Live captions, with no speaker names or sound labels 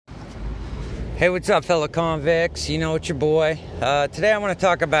Hey, what's up, fellow convicts? You know, it's your boy. Today I want to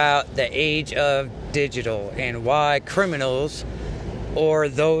talk about the age of digital and why criminals or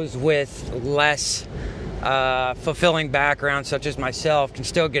those with less fulfilling backgrounds, such as myself, can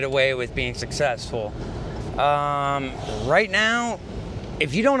still get away with being successful. Right now,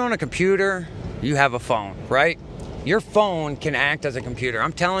 if you don't own a computer, you have a phone, right? Your phone can act as a computer.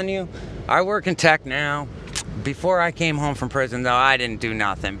 I'm telling you, I work in tech now. Before I came home from prison, though, I didn't do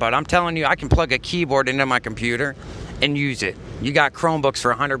nothing. But I'm telling you, I can plug a keyboard into my computer and use it. You got Chromebooks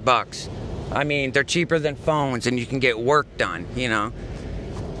for $100. I mean, they're cheaper than phones, and you can get work done, you know.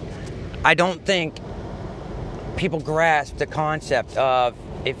 I don't think people grasp the concept of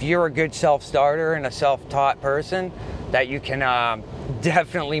if you're a good self-starter and a self-taught person, that you can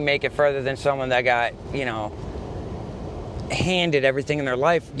definitely make it further than someone that got, you know, handed everything in their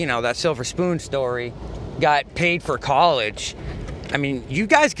life. You know, that silver spoon story. Got paid for college. I mean, you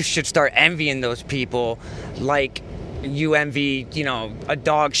guys should start envying those people like you envy, you know, a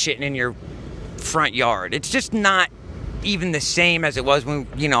dog shitting in your front yard. It's just not even the same as it was when,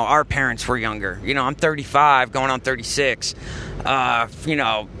 you know, our parents were younger. You know, I'm 35, going on 36. You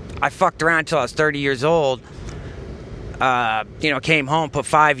know, I fucked around until I was 30 years old. You know, came home, put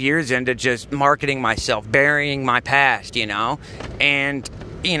 5 years into just marketing myself, burying my past, you know. And,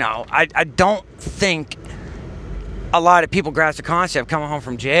 you know, I don't think a lot of people grasp the concept coming home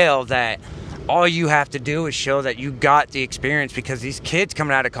from jail that all you have to do is show that you got the experience, because these kids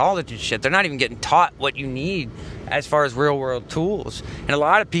coming out of college and shit, they're not even getting taught what you need as far as real world tools. And a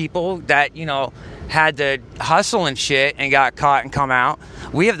lot of people that, you know, had to hustle and shit and got caught and come out,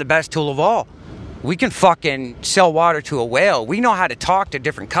 we have the best tool of all. We can fucking sell water to a whale. We know how to talk to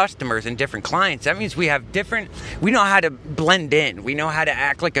different customers and different clients. That means we know how to blend in. We know how to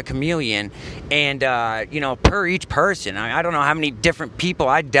act like a chameleon. And, you know, per each person, I don't know how many different people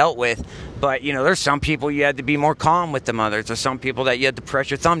I dealt with, but, you know, there's some people you had to be more calm with than others. There's some people that you had to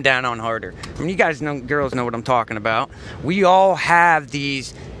press your thumb down on harder. I mean, you guys know, girls know what I'm talking about. We all have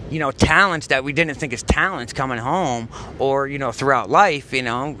these, you know, talents that we didn't think as talents coming home or, you know, throughout life, you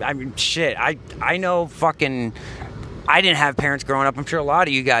know. I mean, shit, I know fucking, I didn't have parents growing up. I'm sure a lot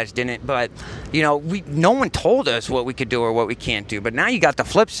of you guys didn't, but, you know, no one told us what we could do or what we can't do. But now you got the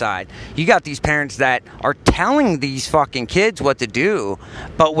flip side. You got these parents that are telling these fucking kids what to do,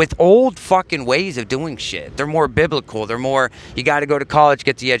 but with old fucking ways of doing shit. They're more biblical. They're more, you got to go to college,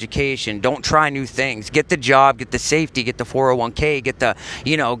 get the education, don't try new things, get the job, get the safety, get the 401k,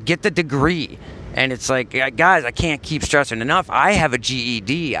 get the degree. And it's like, guys, I can't keep stressing enough. I have a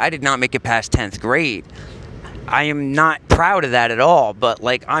GED. I did not make it past 10th grade. I am not proud of that at all, but,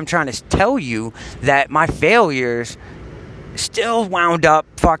 like, I'm trying to tell you that my failures still wound up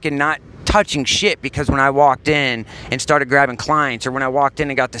fucking not touching shit, because when I walked in and started grabbing clients, or when I walked in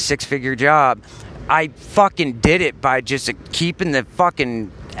and got the 6-figure job, I fucking did it by just keeping the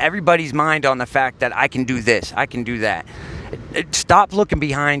fucking everybody's mind on the fact that I can do this, I can do that. Stop looking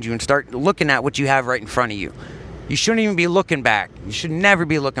behind you and start looking at what you have right in front of you. You shouldn't even be looking back. You should never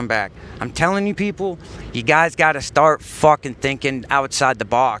be looking back. I'm telling you, people, you guys got to start fucking thinking outside the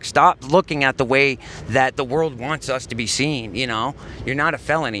box. Stop looking at the way that the world wants us to be seen, you know. You're not a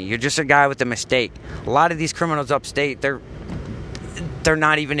felony. You're just a guy with a mistake. A lot of these criminals upstate, they're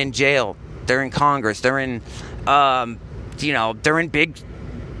not even in jail. They're in Congress. They're in, you know, they're in big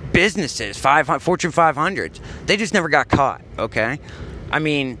businesses, Fortune 500s. They just never got caught, okay? I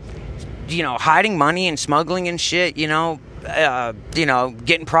mean, you know, hiding money and smuggling and shit, you know,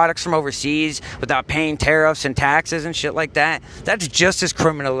 getting products from overseas without paying tariffs and taxes and shit like that. That's just as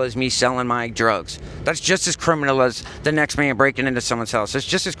criminal as me selling my drugs. That's just as criminal as the next man breaking into someone's house. It's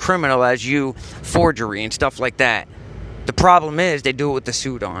just as criminal as you forgery and stuff like that. The problem is they do it with the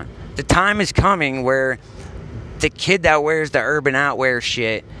suit on. The time is coming where the kid that wears the Urban Outwear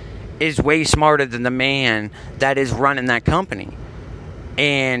shit is way smarter than the man that is running that company.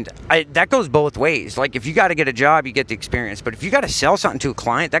 And that goes both ways. Like, if you got to get a job, you get the experience. But if you got to sell something to a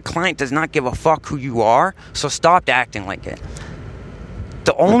client, that client does not give a fuck who you are. So stop acting like it.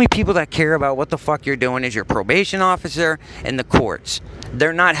 The only people that care about what the fuck you're doing is your probation officer and the courts.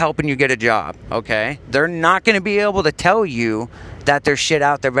 They're not helping you get a job, okay? They're not going to be able to tell you that there's shit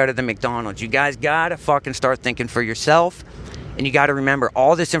out there better than McDonald's. You guys got to fucking start thinking for yourself. And you got to remember,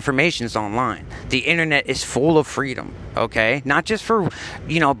 all this information is online. The internet is full of freedom, okay? Not just for,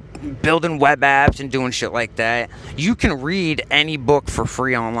 building web apps and doing shit like that. You can read any book for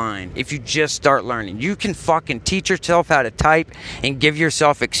free online if you just start learning. You can fucking teach yourself how to type and give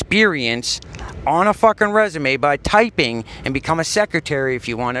yourself experience on a fucking resume by typing, and become a secretary if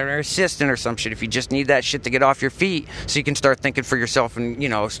you want, or an assistant or some shit if you just need that shit to get off your feet so you can start thinking for yourself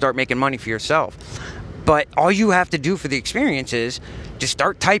and, start making money for yourself. But all you have to do for the experience is just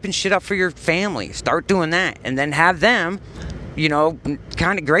start typing shit up for your family. Start doing that, and then have them,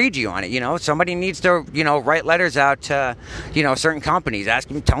 kind of grade you on it. Somebody needs to, write letters out to, certain companies.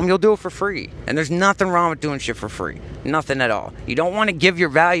 Tell them you'll do it for free. And there's nothing wrong with doing shit for free. Nothing at all. You don't want to give your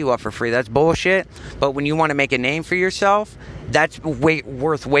value up for free. That's bullshit. But when you want to make a name for yourself, that's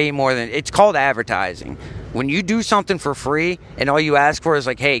worth way more than... It's called advertising. When you do something for free and all you ask for is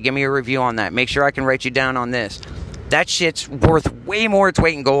like, hey, give me a review on that. Make sure I can write you down on this. That shit's worth way more its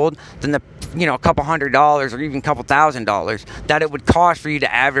weight in gold than the, a couple $100 or even a couple $1,000 that it would cost for you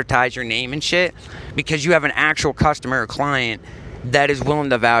to advertise your name and shit, because you have an actual customer or client that is willing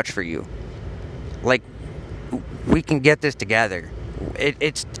to vouch for you. Like, we can get this together.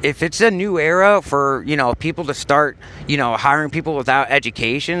 If it's a new era for, people to start, hiring people without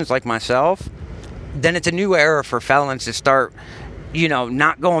educations like myself, then it's a new era for felons to start,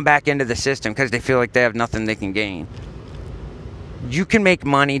 not going back into the system because they feel like they have nothing they can gain. You can make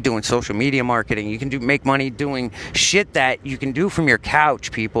money doing social media marketing. You can make money doing shit that you can do from your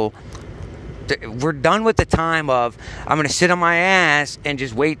couch, people. We're done with the time of, I'm going to sit on my ass and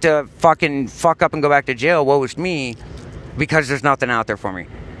just wait to fucking fuck up and go back to jail. Woe is me, because there's nothing out there for me.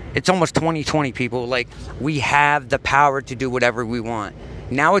 It's almost 2020, people. Like, we have the power to do whatever we want.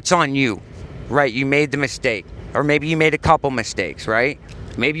 Now it's on you, right? You made the mistake. Or maybe you made a couple mistakes, right?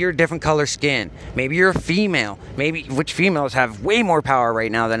 Maybe you're a different color skin. Maybe you're a female. Which females have way more power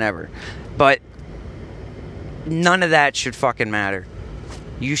right now than ever. But none of that should fucking matter.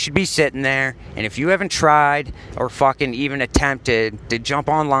 You should be sitting there, and if you haven't tried or fucking even attempted to jump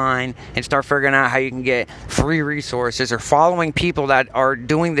online and start figuring out how you can get free resources or following people that are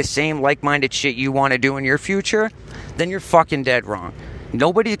doing the same like-minded shit you want to do in your future, then you're fucking dead wrong.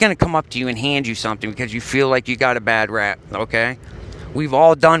 Nobody's going to come up to you and hand you something because you feel like you got a bad rap, okay? We've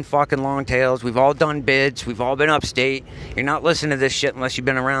all done fucking long tails. We've all done bids. We've all been upstate. You're not listening to this shit unless you've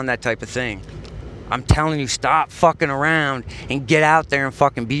been around that type of thing. I'm telling you, stop fucking around and get out there and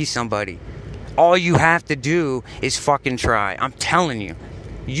fucking be somebody. All you have to do is fucking try. I'm telling you.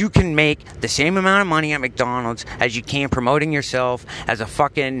 You can make the same amount of money at McDonald's as you can promoting yourself as a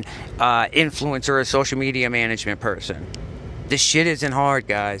fucking influencer or a social media management person. This shit isn't hard,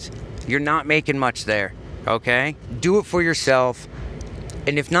 guys. You're not making much there, okay? Do it for yourself.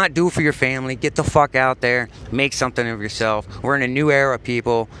 And if not, do it for your family. Get the fuck out there. Make something of yourself. We're in a new era,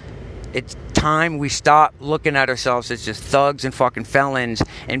 people. It's time we stop looking at ourselves as just thugs and fucking felons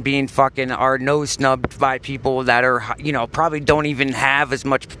and being fucking our nose snubbed by people that are, probably don't even have as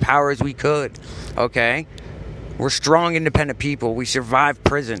much power as we could, okay? We're strong, independent people. We survived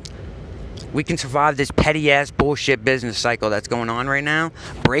prison. We can survive this petty-ass bullshit business cycle that's going on right now,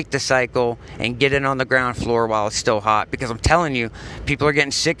 break the cycle, and get it on the ground floor while it's still hot. Because I'm telling you, people are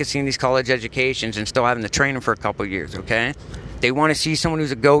getting sick of seeing these college educations and still having to train them for a couple years, okay? They want to see someone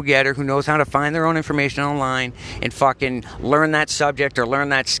who's a go-getter, who knows how to find their own information online and fucking learn that subject or learn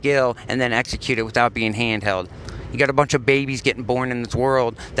that skill and then execute it without being handheld. You got a bunch of babies getting born in this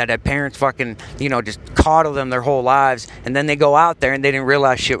world that had parents fucking, just coddle them their whole lives, and then they go out there and they didn't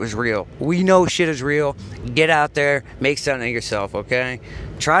realize shit was real. We know shit is real. Get out there, make something of yourself, okay?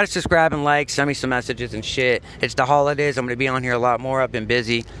 Try to subscribe and like, send me some messages and shit. It's the holidays. I'm going to be on here a lot more. I've been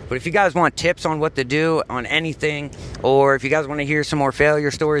busy. But if you guys want tips on what to do on anything, or if you guys want to hear some more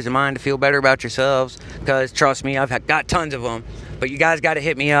failure stories of mine to feel better about yourselves, because trust me, I've got tons of them, but you guys got to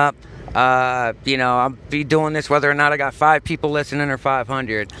hit me up. I'll be doing this whether or not I got 5 people listening or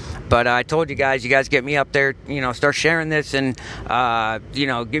 500. But I told you guys get me up there, start sharing this and,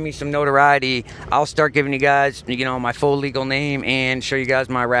 give me some notoriety. I'll start giving you guys, my full legal name and show you guys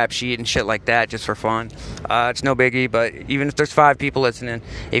my rap sheet and shit like that just for fun. It's no biggie, but even if there's 5 people listening,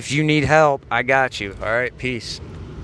 if you need help, I got you. All right, peace.